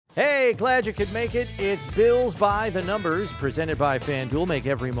Hey, glad you could make it. It's Bills by the Numbers, presented by FanDuel. Make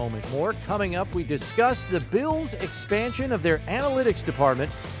every moment more. Coming up, we discuss the Bills' expansion of their analytics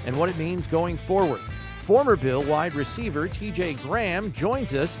department and what it means going forward. Former Bill wide receiver TJ Graham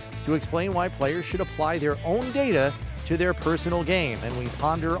joins us to explain why players should apply their own data to their personal game. And we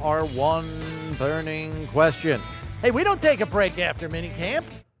ponder our one burning question. Hey, we don't take a break after minicamp.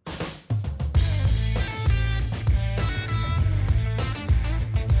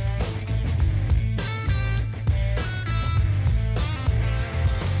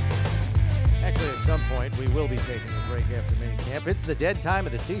 We will be taking a break after minicamp. It's the dead time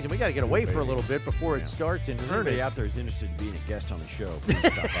of the season. We got to get away for a little bit before it starts in earnest. Anybody out there is interested in being a guest on the show, please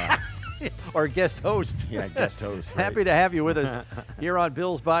stop by. Or guest host. Yeah, guest host. Right. Happy to have you with us here on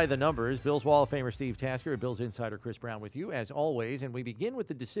Bills by the Numbers. Bills Wall of Famer Steve Tasker and Bills insider Chris Brown with you, as always. And we begin with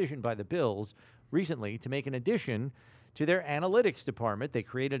the decision by the Bills recently to make an addition to their analytics department. They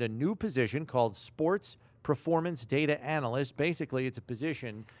created a new position called Sports Performance Data Analyst. Basically, it's a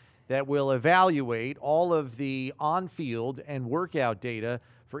position that will evaluate all of the on-field and workout data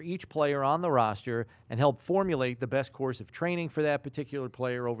for each player on the roster and help formulate the best course of training for that particular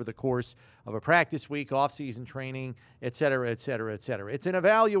player over the course of a practice week, off-season training, et cetera, et cetera, et cetera. It's an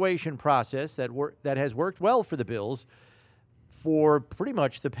evaluation process that has worked well for the Bills for pretty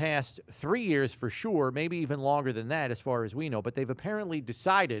much the past 3 years for sure, maybe even longer than that as far as we know. But they've apparently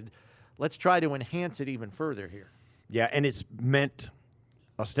decided, let's try to enhance it even further here. Yeah, and it's meant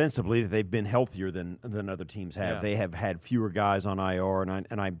ostensibly that they've been healthier than other teams have. Yeah. They have had fewer guys on IR,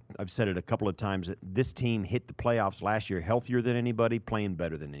 and I've said it a couple of times that this team hit the playoffs last year healthier than anybody, playing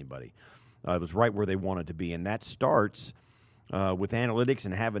better than anybody. It was right where they wanted to be, and that starts with analytics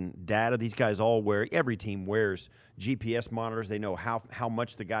and having data. These guys every team wears GPS monitors. They know how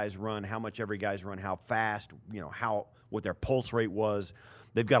much the guys run, how much every guy's run, how fast, what their pulse rate was.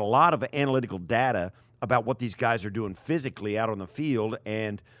 They've got a lot of analytical data about what these guys are doing physically out on the field,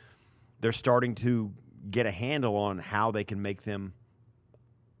 and they're starting to get a handle on how they can make them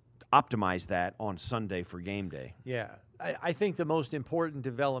optimize that on Sunday for game day. Yeah, I think the most important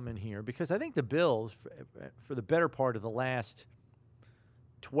development here, because I think the Bills, for the better part of the last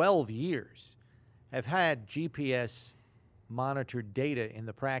 12 years, have had GPS monitored data in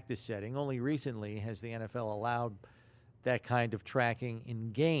the practice setting. Only recently has the NFL allowed that kind of tracking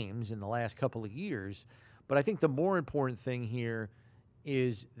in games in the last couple of years. But I think the more important thing here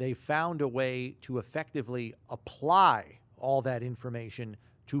is they found a way to effectively apply all that information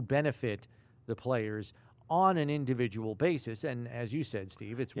to benefit the players on an individual basis. And as you said,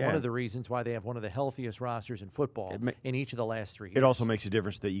 Steve, it's one of the reasons why they have one of the healthiest rosters in football in each of the last 3 years. It also makes a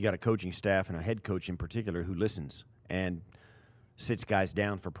difference that you got a coaching staff and a head coach in particular who listens and sits guys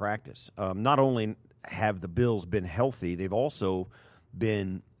down for practice. Not only have the Bills been healthy, they've also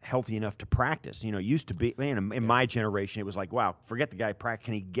been healthy enough to practice. It used to be, in my generation, it was like, wow, forget the guy practice.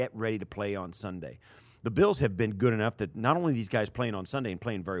 Can he get ready to play on Sunday? The Bills have been good enough that not only these guys playing on Sunday and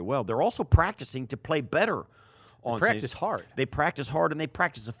playing very well, they're also practicing to play better on Sunday. Practice hard. They practice hard and they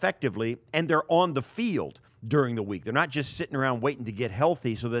practice effectively, and they're on the field during the week. They're not just sitting around waiting to get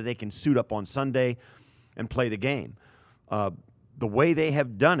healthy so that they can suit up on Sunday and play the game. The way they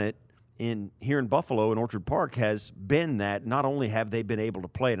have done it here in Buffalo in Orchard Park has been that not only have they been able to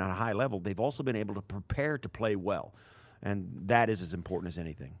play at a high level, they've also been able to prepare to play well. And that is as important as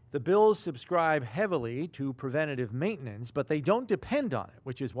anything. The Bills subscribe heavily to preventative maintenance, but they don't depend on it,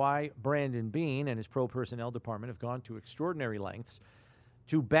 which is why Brandon Beane and his pro personnel department have gone to extraordinary lengths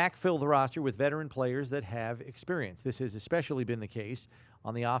to backfill the roster with veteran players that have experience. This has especially been the case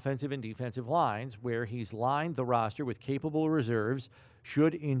on the offensive and defensive lines, where he's lined the roster with capable reserves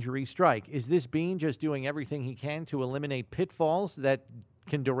should injury strike. Is this Beane just doing everything he can to eliminate pitfalls that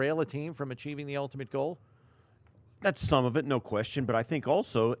can derail a team from achieving the ultimate goal? That's some of it, no question. But I think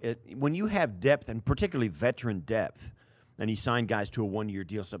also when you have depth, and particularly veteran depth, and you sign guys to a one-year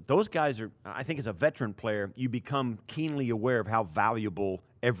deal, so those guys are, I think as a veteran player, you become keenly aware of how valuable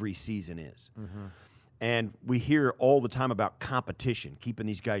every season is. Mm-hmm. And we hear all the time about competition, keeping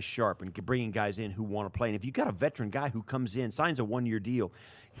these guys sharp and bringing guys in who want to play. And if you've got a veteran guy who comes in, signs a one-year deal,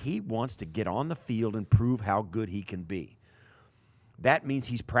 he wants to get on the field and prove how good he can be. That means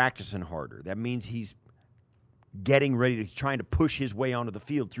he's practicing harder. That means he's getting ready to trying to push his way onto the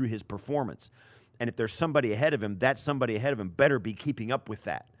field through his performance. And if there's somebody ahead of him, that somebody ahead of him better be keeping up with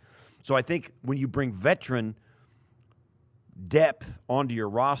that. So I think when you bring veteran depth onto your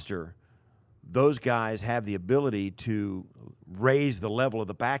roster, those guys have the ability to raise the level of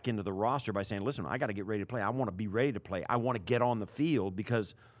the back end of the roster by saying, listen, I got to get ready to play. I want to be ready to play. I want to get on the field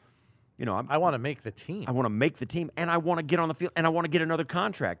because, I want to make the team. I want to make the team, and I want to get on the field, and I want to get another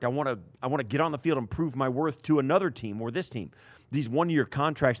contract. I want to get on the field and prove my worth to another team or this team. These one-year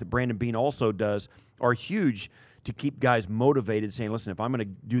contracts that Brandon Beane also does are huge to keep guys motivated, saying, listen, if I'm going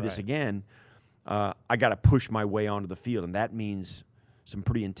to do this again, I got to push my way onto the field, and that means some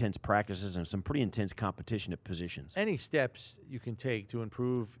pretty intense practices and some pretty intense competition at positions. Any steps you can take to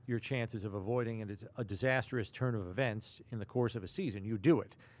improve your chances of avoiding a disastrous turn of events in the course of a season, you do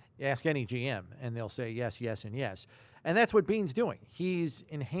it. Ask any GM, and they'll say yes, yes, and yes. And that's what Beane's doing. He's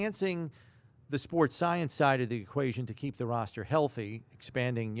enhancing the sports science side of the equation to keep the roster healthy,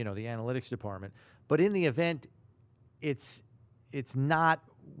 expanding, the analytics department. But in the event, it's not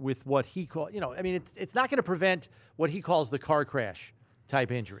with what he calls, it's not going to prevent what he calls the car crash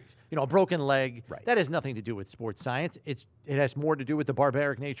type injuries. A broken leg, that has nothing to do with sports science. It has more to do with the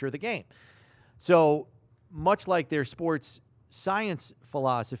barbaric nature of the game. So much like their sports science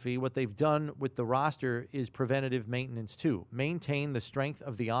philosophy, what they've done with the roster is preventative maintenance too. Maintain the strength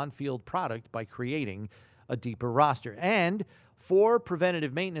of the on-field product by creating a deeper roster. And for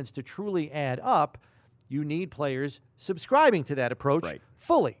preventative maintenance to truly add up, you need players subscribing to that approach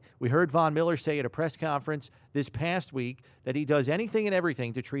fully. We heard Von Miller say at a press conference this past week that he does anything and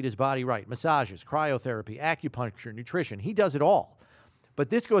everything to treat his body right. Massages, cryotherapy, acupuncture, nutrition. He does it all. But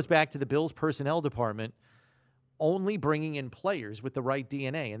this goes back to the Bills personnel department only bringing in players with the right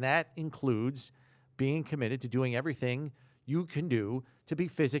DNA, and that includes being committed to doing everything you can do to be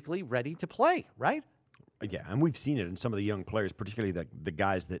physically ready to play, right? Yeah, and we've seen it in some of the young players, particularly the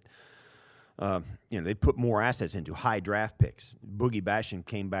guys that they put more assets into, high draft picks. Boogie Basham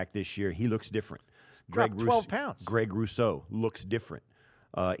came back this year. He looks different. Dropped 12 pounds. Greg Rousseau looks different.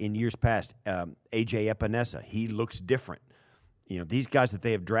 In years past, A.J. Epinesa, he looks different. These guys that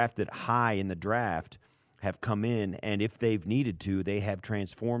they have drafted high in the draft have come in, and if they've needed to, they have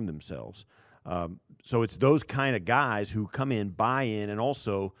transformed themselves. So it's those kind of guys who come in, buy in, and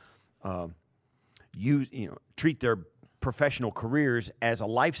also treat their professional careers as a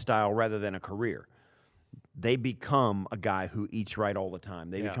lifestyle rather than a career. They become a guy who eats right all the time.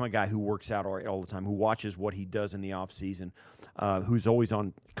 They become a guy who works out all the time, who watches what he does in the off season, who's always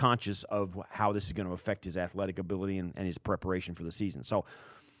conscious of how this is going to affect his athletic ability and his preparation for the season. So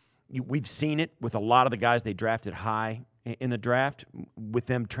we've seen it with a lot of the guys they drafted high in the draft, with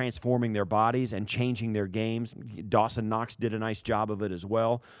them transforming their bodies and changing their games. Dawson Knox did a nice job of it as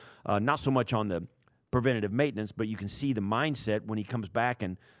well. Not so much on the preventative maintenance, but you can see the mindset when he comes back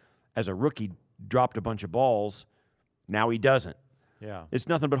and, as a rookie, dropped a bunch of balls. Now he doesn't. Yeah. It's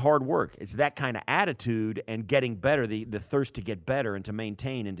nothing but hard work. It's that kind of attitude and getting better, the thirst to get better and to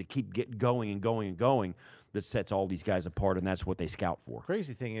maintain and to keep going and going and going that sets all these guys apart, and that's what they scout for.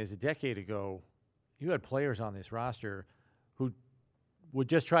 Crazy thing is, a decade ago, you had players on this roster who would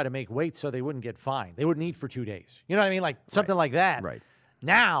just try to make weight so they wouldn't get fined. They wouldn't eat for 2 days. You know what I mean? Like something like that. Right.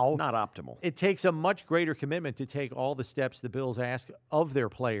 Now, not optimal. It takes a much greater commitment to take all the steps the Bills ask of their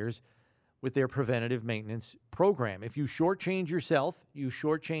players with their preventative maintenance program. If you shortchange yourself, you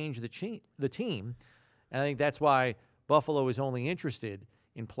shortchange the team. And I think that's why Buffalo is only interested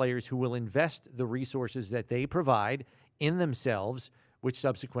in players who will invest the resources that they provide in themselves, which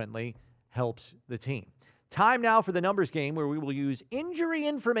subsequently helps the team. Time now for the numbers game, where we will use injury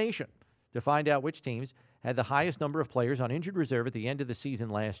information to find out which teams had the highest number of players on injured reserve at the end of the season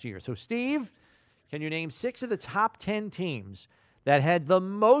last year. So, Steve, can you name 6 of the top 10 teams that had the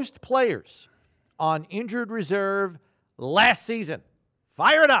most players on injured reserve last season?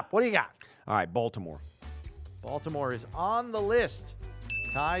 Fire it up. What do you got? All right, Baltimore. Baltimore is on the list,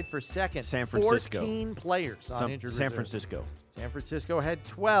 tied for second. San Francisco. 14 players on injured reserve. San Francisco. San Francisco had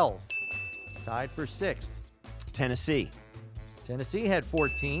 12, tied for sixth. Tennessee. Tennessee had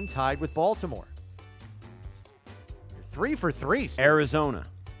 14, tied with Baltimore. You're 3 for 3. Steve. Arizona.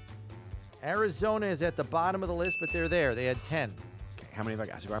 Arizona is at the bottom of the list, but they're there. They had 10. Okay, how many have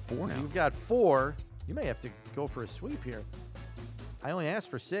I got? So I got 4 now. You've got 4. You may have to go for a sweep here. I only asked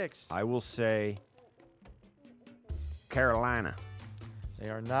for 6. I will say Carolina. They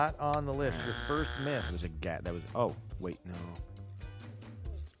are not on the list. Your first miss. That was a gap. That was. Oh, wait, no.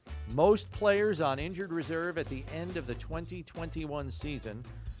 Most players on injured reserve at the end of the 2021 season.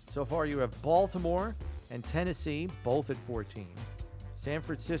 So far, you have Baltimore and Tennessee, both at 14. San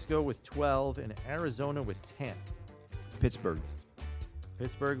Francisco with 12 and Arizona with 10. Pittsburgh.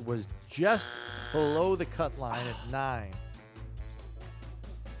 Pittsburgh was just below the cut line at 9.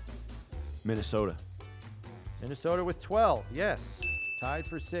 Minnesota. Minnesota with 12, yes. Tied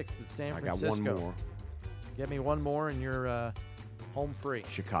for 6th with San Francisco. I got 1 more. Get me 1 more and you're home free.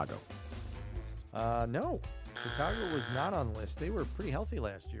 Chicago. No. Chicago was not on the list. They were pretty healthy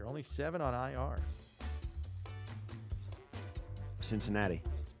last year. Only 7 on IR. Cincinnati.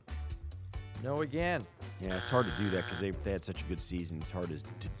 No again. Yeah, it's hard to do that because they had such a good season. It's hard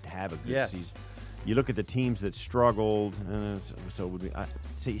to have a good Yes. season. You look at the teams that struggled. So would we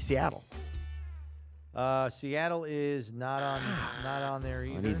Seattle? Seattle is not on there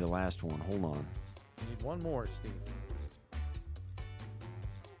either. I need the last one. Hold on. You need one more, Steve.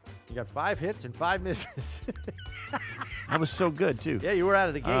 You got 5 hits and 5 misses. That was so good too. Yeah, you were out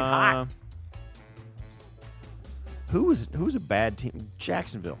of the gate hot. Who was a bad team?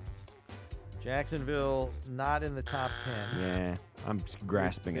 Jacksonville. Jacksonville not in the top 10. Yeah, I'm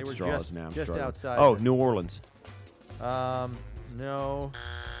grasping They at were straws just- now. I'm just struggling. outside Oh, the- New Orleans. No.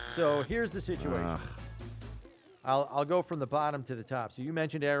 So here's the situation. I'll go from the bottom to the top. So you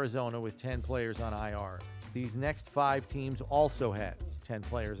mentioned Arizona with 10 players on IR. These next 5 teams also had 10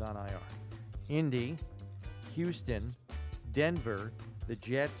 players on IR. Indy, Houston, Denver, the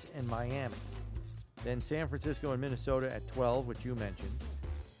Jets, and Miami. Then San Francisco and Minnesota at 12, which you mentioned.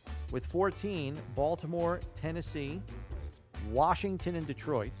 With 14, Baltimore, Tennessee, Washington, and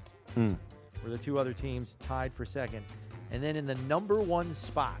Detroit were the 2 other teams tied for second. And then in the number 1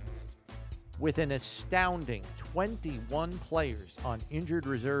 spot, with an astounding 21 players on injured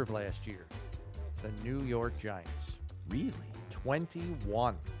reserve last year, the New York Giants. Really?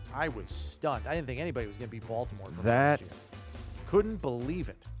 21. I was stunned. I didn't think anybody was going to beat Baltimore from That- last year. Couldn't believe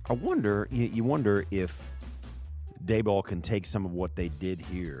it. I wonder. You wonder if Dayball can take some of what they did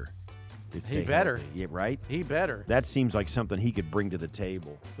here. To stay better. healthy. Yeah, right. He better, That seems like something he could bring to the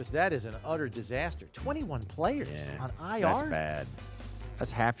table. because that is an utter disaster. 21 players Yeah, on IR. that's bad.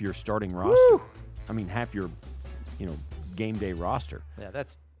 That's half your starting roster. Woo! I mean, half your, game day roster. Yeah,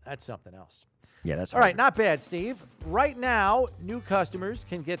 that's something else. Yeah, that's All right, hard. not bad, Steve. Right now, new customers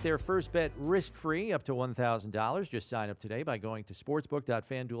can get their first bet risk-free up to $1,000. Just sign up today by going to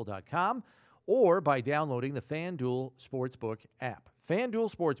sportsbook.fanduel.com or by downloading the FanDuel Sportsbook app.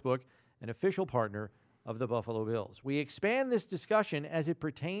 FanDuel Sportsbook, an official partner of the Buffalo Bills. We expand this discussion as it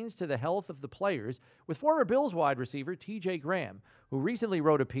pertains to the health of the players with former Bills wide receiver TJ Graham, who recently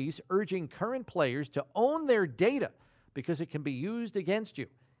wrote a piece urging current players to own their data because it can be used against you.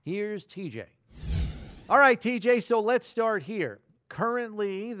 Here's TJ. All right, TJ, so let's start here.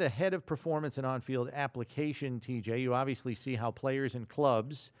 Currently, the head of performance and on-field application, TJ, you obviously see how players and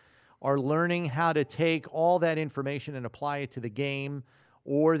clubs are learning how to take all that information and apply it to the game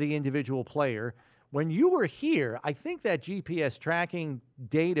or the individual player. When you were here, I think that GPS tracking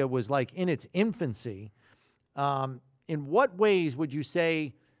data was like in its infancy. In what ways would you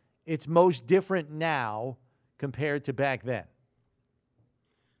say it's most different now compared to back then?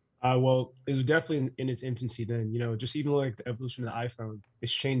 Well, it was definitely in its infancy then. Just even like the evolution of the iPhone,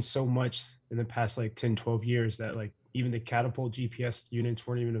 it's changed so much in the past 10, 12 years that even the catapult GPS units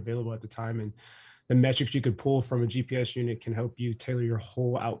weren't even available at the time. And the metrics you could pull from a GPS unit can help you tailor your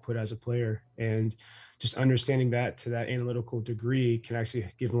whole output as a player. And just understanding that to that analytical degree can actually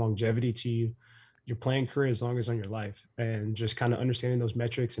give longevity to your playing career as long as on your life. And just kind of understanding those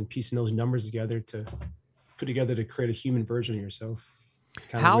metrics and piecing those numbers together to put together to create a human version of yourself.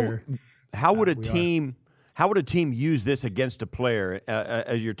 How would a team use this against a player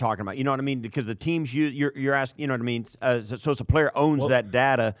as you're talking about? You know what I mean? Because the teams you're asking, you know what I mean? So if a player owns that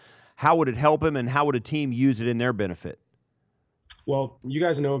data, how would it help him, and how would a team use it in their benefit? Well, you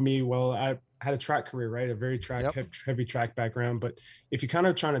guys know me well. I had a track career, right? A very heavy track background. But if you're kind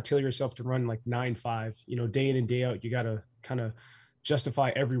of trying to tailor yourself to run 9.5, day in and day out, you got to kind of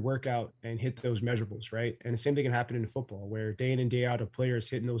justify every workout and hit those measurables, right? And the same thing can happen in football, where day in and day out, a player is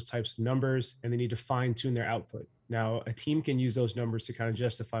hitting those types of numbers and they need to fine tune their output. Now, a team can use those numbers to kind of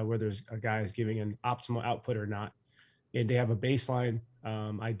justify whether a guy is giving an optimal output or not. And they have a baseline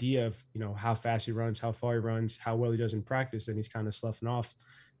idea of, how fast he runs, how far he runs, how well he does in practice, and he's kind of sloughing off.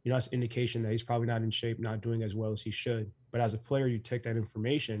 That's an indication that he's probably not in shape, not doing as well as he should. But as a player, you take that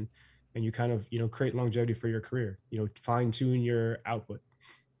information and you kind of, create longevity for your career, fine tune your output.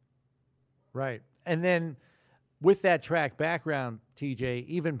 Right. And then with that track background, TJ,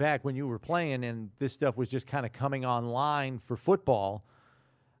 even back when you were playing and this stuff was just kind of coming online for football,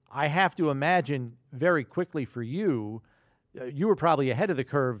 I have to imagine very quickly for you, you were probably ahead of the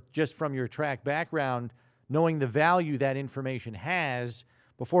curve just from your track background, knowing the value that information has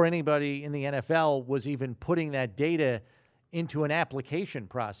before anybody in the NFL was even putting that data into an application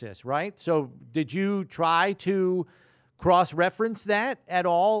process, right? So did you try to cross-reference that at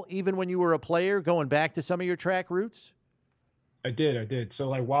all, even when you were a player, going back to some of your track routes? I did. So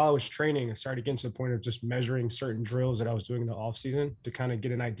like while I was training, I started getting to the point of just measuring certain drills that I was doing in the off season to kind of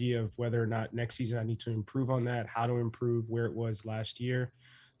get an idea of whether or not next season I need to improve on that, how to improve where it was last year.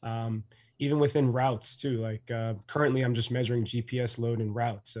 Um, Even within routes too. Like currently, I'm just measuring GPS load and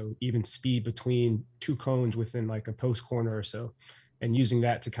route, so even speed between two cones within like a post corner or so, and using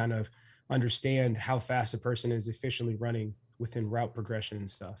that to kind of understand how fast a person is efficiently running within route progression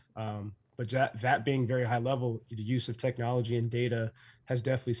and stuff. But that being very high level, the use of technology and data has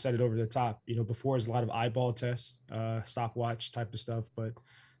definitely set it over the top. Before it's a lot of eyeball tests, stopwatch type of stuff, but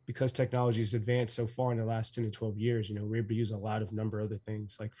because technology has advanced so far in the last 10 to 12 years, we're able to use a lot of number of other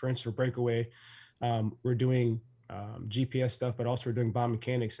things. Like for instance, for breakaway, we're doing GPS stuff, but also we're doing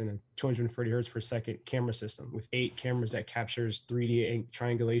biomechanics in a 240 hertz per second camera system with 8 cameras that captures 3D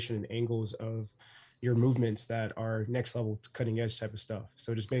triangulation and angles of your movements that are next level cutting edge type of stuff.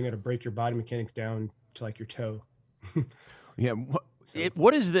 So just being able to break your body mechanics down to like your toe. Yeah.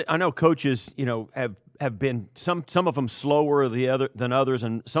 What is the? I know coaches, have been some of them slower than others,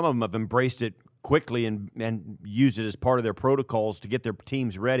 and some of them have embraced it quickly and used it as part of their protocols to get their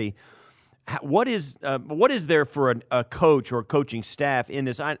teams ready. What is there for a coach or a coaching staff in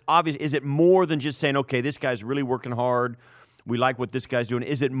this? Obviously, is it more than just saying, okay, this guy's really working hard, we like what this guy's doing?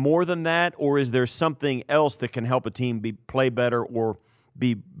 Is it more than that, or is there something else that can help a team play better or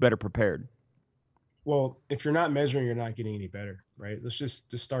be better prepared? Well, if you're not measuring, you're not getting any better, right? Let's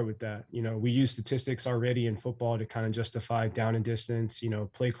just start with that. We use statistics already in football to kind of justify down and distance,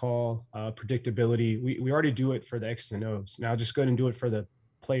 play call, predictability. We already do it for the X's and O's. Now just go ahead and do it for the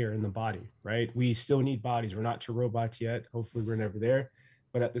player in the body, right? We still need bodies. We're not to robots yet. Hopefully we're never there.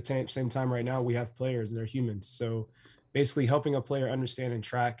 But at the same time right now, we have players and they're humans. So basically helping a player understand and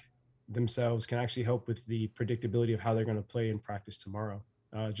track themselves can actually help with the predictability of how they're going to play in practice tomorrow.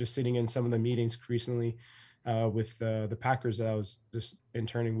 Just sitting in some of the meetings recently with the Packers that I was just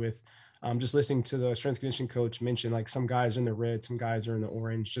interning with, just listening to the strength conditioning coach mention like some guys are in the red, some guys are in the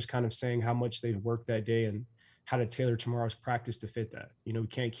orange, just kind of saying how much they've worked that day and how to tailor tomorrow's practice to fit that. We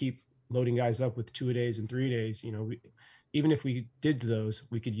can't keep loading guys up with 2 days and 3 days. Even if we did those,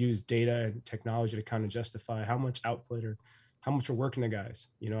 we could use data and technology to kind of justify how much output or how much we're working the guys.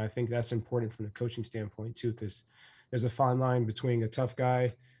 I think that's important from the coaching standpoint too, because there's a fine line between a tough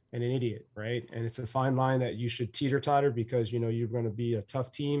guy and an idiot, right? And it's a fine line that you should teeter-totter because, you're going to be a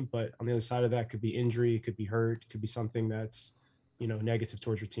tough team, but on the other side of that could be injury, it could be hurt, it could be something that's, negative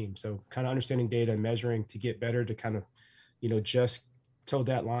towards your team. So kind of understanding data and measuring to get better to kind of, just toe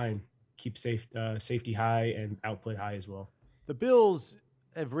that line, keep safety high and output high as well. The Bills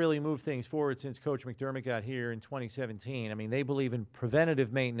have really moved things forward since Coach McDermott got here in 2017. I mean, they believe in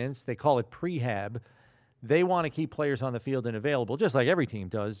preventative maintenance. They call it prehab. They want to keep players on the field and available, just like every team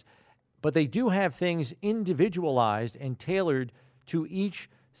does. But they do have things individualized and tailored to each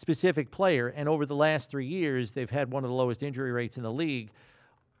specific player. And over the last 3 years, they've had one of the lowest injury rates in the league.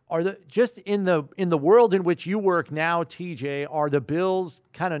 Just in the world in which you work now, TJ, are the Bills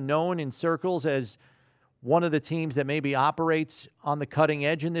kind of known in circles as one of the teams that maybe operates on the cutting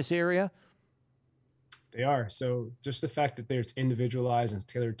edge in this area? They are. So just the fact that it's individualized and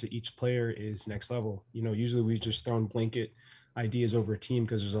tailored to each player is next level. Usually we just thrown blanket ideas over a team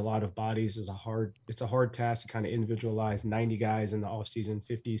because there's a lot of bodies. It's a hard task to kind of individualize 90 guys in the off season,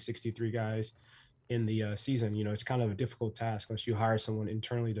 50, 63 guys in the season. It's kind of a difficult task unless you hire someone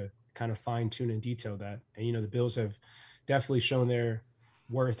internally to kind of fine tune and detail that. And, the Bills have definitely shown their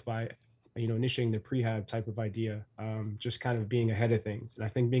worth by initiating the prehab type of idea, just kind of being ahead of things. And I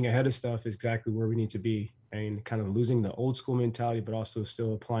think being ahead of stuff is exactly where we need to be, and kind of losing the old school mentality, but also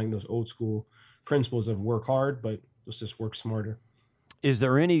still applying those old school principles of work hard, but let's just work smarter. Is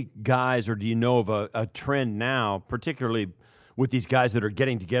there any guys, or do you know of a trend now, particularly with these guys that are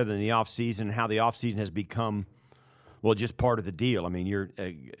getting together in the off season, and how the off season has become, well, just part of the deal? I mean,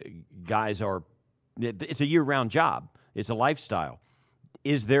 it's a year-round job. It's a lifestyle.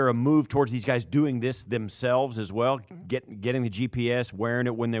 Is there a move towards these guys doing this themselves as well, getting the GPS, wearing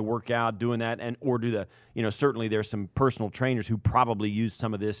it when they work out, doing that, or do certainly there's some personal trainers who probably use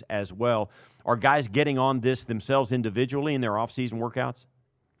some of this as well. Are guys getting on this themselves individually in their off-season workouts?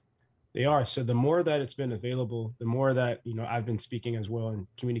 They are. So the more that it's been available, the more that, I've been speaking as well and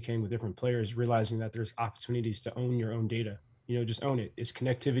communicating with different players, realizing that there's opportunities to own your own data. Just own it. It's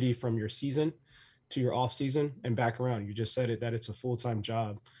connectivity from your season to your off season and back around. You just said it, that it's a full-time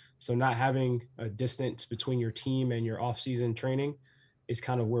job. So not having a distance between your team and your off season training is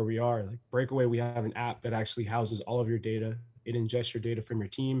kind of where we are. Like Breakaway, we have an app that actually houses all of your data. It ingests your data from your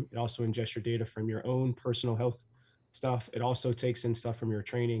team. It also ingests your data from your own personal health stuff. It also takes in stuff from your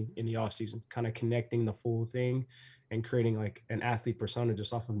training in the off season, kind of connecting the full thing and creating like an athlete persona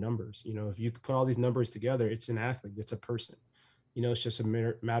just off of numbers. You know, if you put all these numbers together, it's an athlete, it's a person. You know, it's just a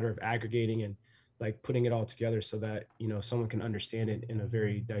matter of aggregating and like putting it all together so that, you know, someone can understand it in a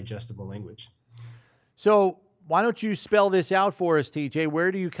very digestible language. So why don't you spell this out for us, TJ?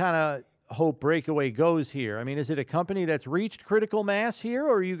 Where do you kind of hope Breakaway goes here? I mean, is it a company that's reached critical mass here,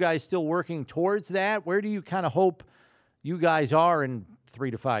 or are you guys still working towards that? Where do you kind of hope you guys are in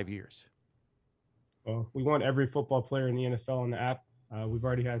 3 to 5 years? Well, we want every football player in the NFL on the app. We've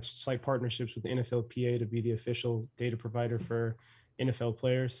already had slight partnerships with the NFLPA to be the official data provider for NFL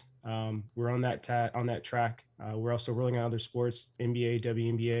players. We're on that track. We're also rolling out other sports, NBA,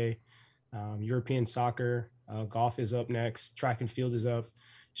 WNBA, European soccer, golf is up next, track and field is up.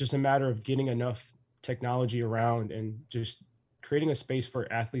 It's just a matter of getting enough technology around and just creating a space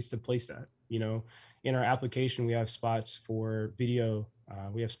for athletes to place that. You know, in our application, we have spots for video.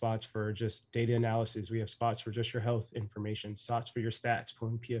 We have spots for just data analysis. We have spots for just your health information, spots for your stats,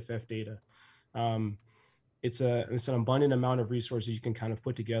 pulling PFF data. It's an abundant amount of resources you can kind of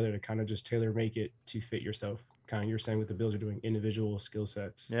put together to kind of just tailor make it to fit yourself. Kind of, you're saying what the Bills are doing, individual skill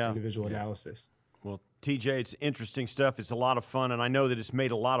sets, individual analysis. Well, TJ, it's interesting stuff. It's a lot of fun, and I know that it's made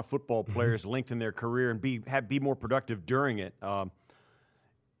a lot of football players lengthen their career and be more productive during it.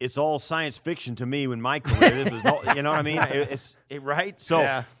 It's all science fiction to me when my career. This was, you know what I mean? Right?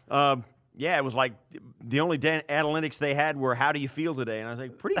 So, it was like the only analytics they had were, how do you feel today? And I was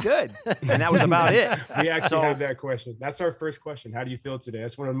like, pretty good. And that was about it. We actually have that question. That's our first question. How do you feel today?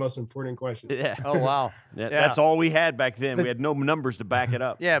 That's one of the most important questions. Yeah. Oh, wow. That's all we had back then. We had no numbers to back it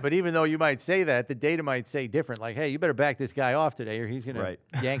up. Yeah, but even though you might say that, the data might say different. Like, hey, you better back this guy off today or he's going to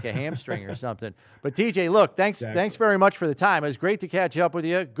yank a hamstring or something. But, TJ, look, thanks very much for the time. It was great to catch up with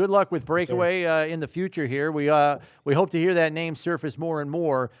you. Good luck with Breakaway in the future here. We hope to hear that name surface more and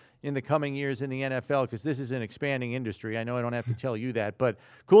more in the coming years in the NFL, because this is an expanding industry. I know I don't have to tell you that, but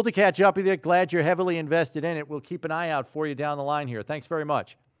cool to catch up with you. Glad you're heavily invested in it. We'll keep an eye out for you down the line here. Thanks very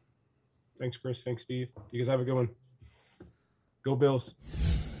much. Thanks, Chris. Thanks, Steve. You guys have a good one. Go Bills.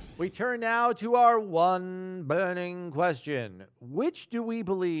 We turn now to our one burning question. Which do we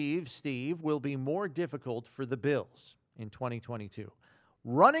believe, Steve, will be more difficult for the Bills in 2022?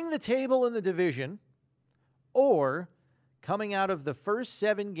 Running the table in the division, or coming out of the first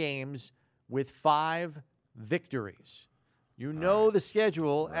 7 games with 5 victories? You know, the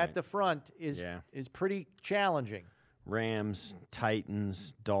schedule at the front is pretty challenging. Rams,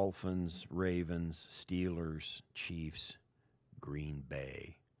 Titans, Dolphins, Ravens, Steelers, Chiefs, Green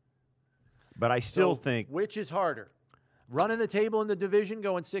Bay. But I still think, which is harder? Running the table in the division,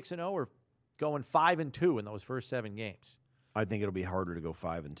 going 6-0, or going 5-2 in those first 7 games? I think it'll be harder to go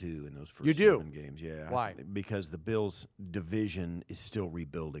 5-2 in those first You do? 7 games. Yeah. Why? Because the Bills' division is still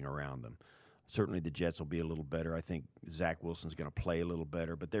rebuilding around them. Certainly the Jets will be a little better. I think Zach Wilson's going to play a little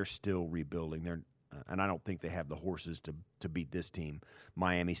better, but they're still rebuilding. And I don't think they have the horses to beat this team.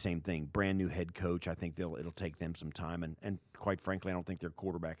 Miami, same thing. Brand new head coach. I think it'll take them some time. And quite frankly, I don't think their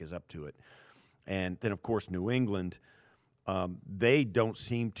quarterback is up to it. And then, of course, New England, they don't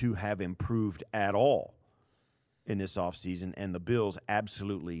seem to have improved at all in this offseason, and the Bills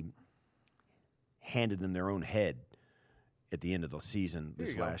absolutely handed them their own head at the end of the season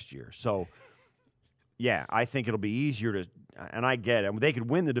this last year. So, yeah, I think it'll be easier to – and I get it. I mean, they could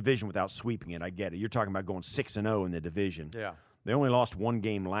win the division without sweeping it. I get it. You're talking about going 6-0 in the division. Yeah. They only lost 1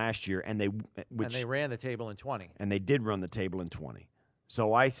 game last year, and they ran the table in 20. And they did run the table in 20.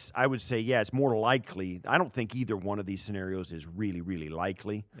 So I would say, yeah, it's more likely. I don't think either one of these scenarios is really, really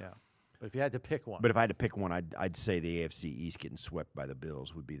likely. Yeah. But if you had to pick one. But if I had to pick one, I'd say the AFC East getting swept by the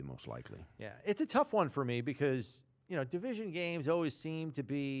Bills would be the most likely. Yeah, it's a tough one for me because, division games always seem to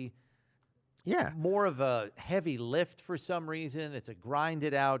be more of a heavy lift for some reason. It's a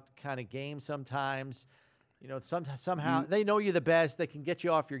grinded out kind of game sometimes. Somehow they know you the best. They can get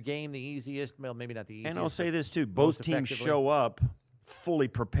you off your game the easiest. Well, maybe not the easiest. And I'll say this, too. Both teams show up fully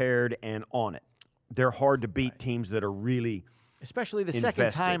prepared and on it. They're hard to beat teams that are really – especially the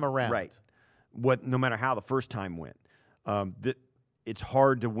second time around. Right. No matter how the first time went. It's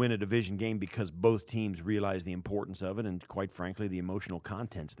hard to win a division game because both teams realize the importance of it, and quite frankly, the emotional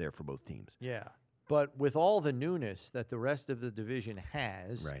content's there for both teams. Yeah. But with all the newness that the rest of the division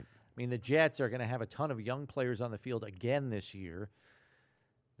has, I mean, the Jets are going to have a ton of young players on the field again this year.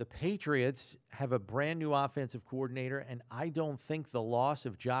 The Patriots have a brand-new offensive coordinator, and I don't think the loss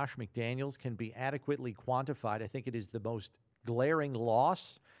of Josh McDaniels can be adequately quantified. I think it is the most glaring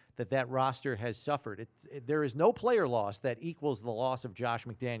loss that roster has suffered. There is no player loss that equals the loss of Josh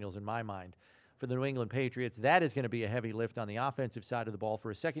McDaniels in my mind for the New England Patriots. That is going to be a heavy lift on the offensive side of the ball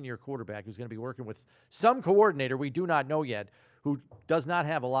for a second-year quarterback who's going to be working with some coordinator we do not know yet, who does not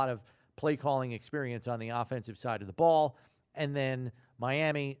have a lot of play-calling experience on the offensive side of the ball. And then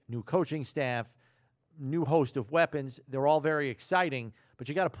Miami, new coaching staff, new host of weapons. They're all very exciting, but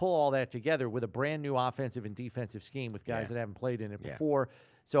you got to pull all that together with a brand-new offensive and defensive scheme with guys that haven't played in it before.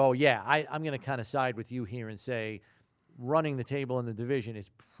 So, I'm going to kind of side with you here and say running the table in the division is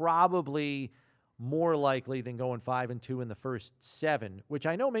probably more likely than going 5-2 in the first 7, which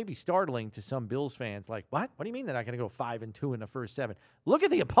I know may be startling to some Bills fans. Like, what? What do you mean they're not going to go 5-2 in the first 7? Look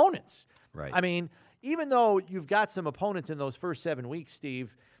at the opponents. Right. I mean, even though you've got some opponents in those first 7 weeks,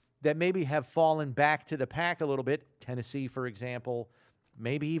 Steve, that maybe have fallen back to the pack a little bit, Tennessee, for example,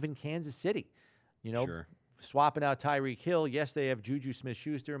 maybe even Kansas City, swapping out Tyreek Hill. Yes, they have Juju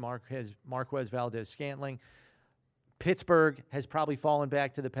Smith-Schuster, Marquez Valdez-Scantling. Pittsburgh has probably fallen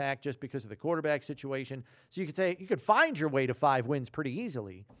back to the pack just because of the quarterback situation. So you could say you could find your way to 5 wins pretty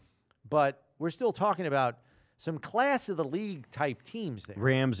easily, but we're still talking about some class of the league type teams there.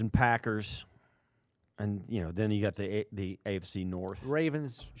 Rams and Packers, and then you got the AFC North.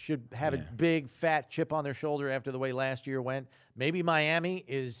 Ravens should have a big fat chip on their shoulder after the way last year went. Maybe Miami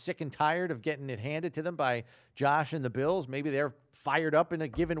is sick and tired of getting it handed to them by Josh and the Bills. Maybe they're fired up in a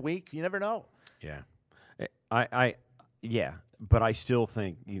given week. You never know. Yeah, but I still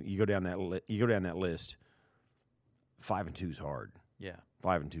think you go down that list. 5-2 is hard. Yeah,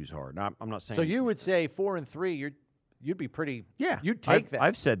 5-2 is hard. Now, I'm not saying. So you would say 4-3. You'd be pretty. Yeah, you'd take that.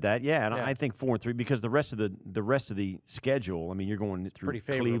 I've said that. Yeah, and I think 4-3 because the rest of the schedule. I mean, you're going through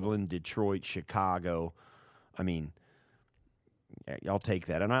Cleveland, Detroit, Chicago. I mean, I'll take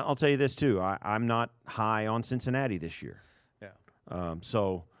that, and I'll tell you this too. I'm not high on Cincinnati this year. Yeah.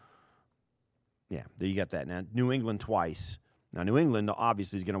 Yeah, there you got that. Now, New England twice. Now, New England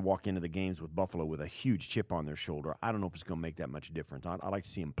obviously is going to walk into the games with Buffalo with a huge chip on their shoulder. I don't know if it's going to make that much difference. I'd like to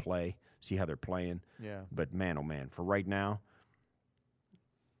see them play, see how they're playing. Yeah. But, man, oh, man, for right now,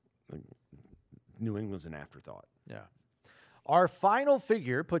 New England's an afterthought. Yeah. Our final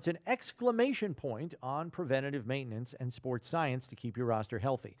figure puts an exclamation point on preventative maintenance and sports science to keep your roster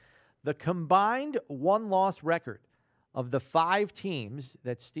healthy. The combined one-loss record of the 5 teams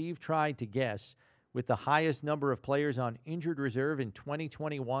that Steve tried to guess with the highest number of players on injured reserve in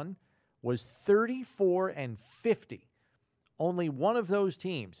 2021 was 34-50. Only one of those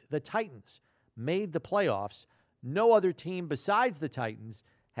teams, the Titans, made the playoffs. No other team besides the Titans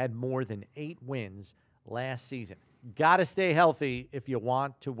had more than 8 wins last season. Got to stay healthy if you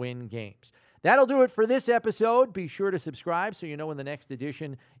want to win games. That'll do it for this episode. Be sure to subscribe so you know when the next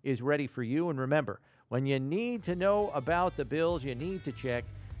edition is ready for you. And remember, when you need to know about the Bills, you need to check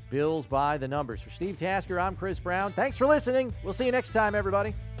Bills by the Numbers. For Steve Tasker, I'm Chris Brown. Thanks for listening. We'll see you next time,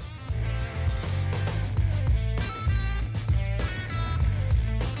 everybody.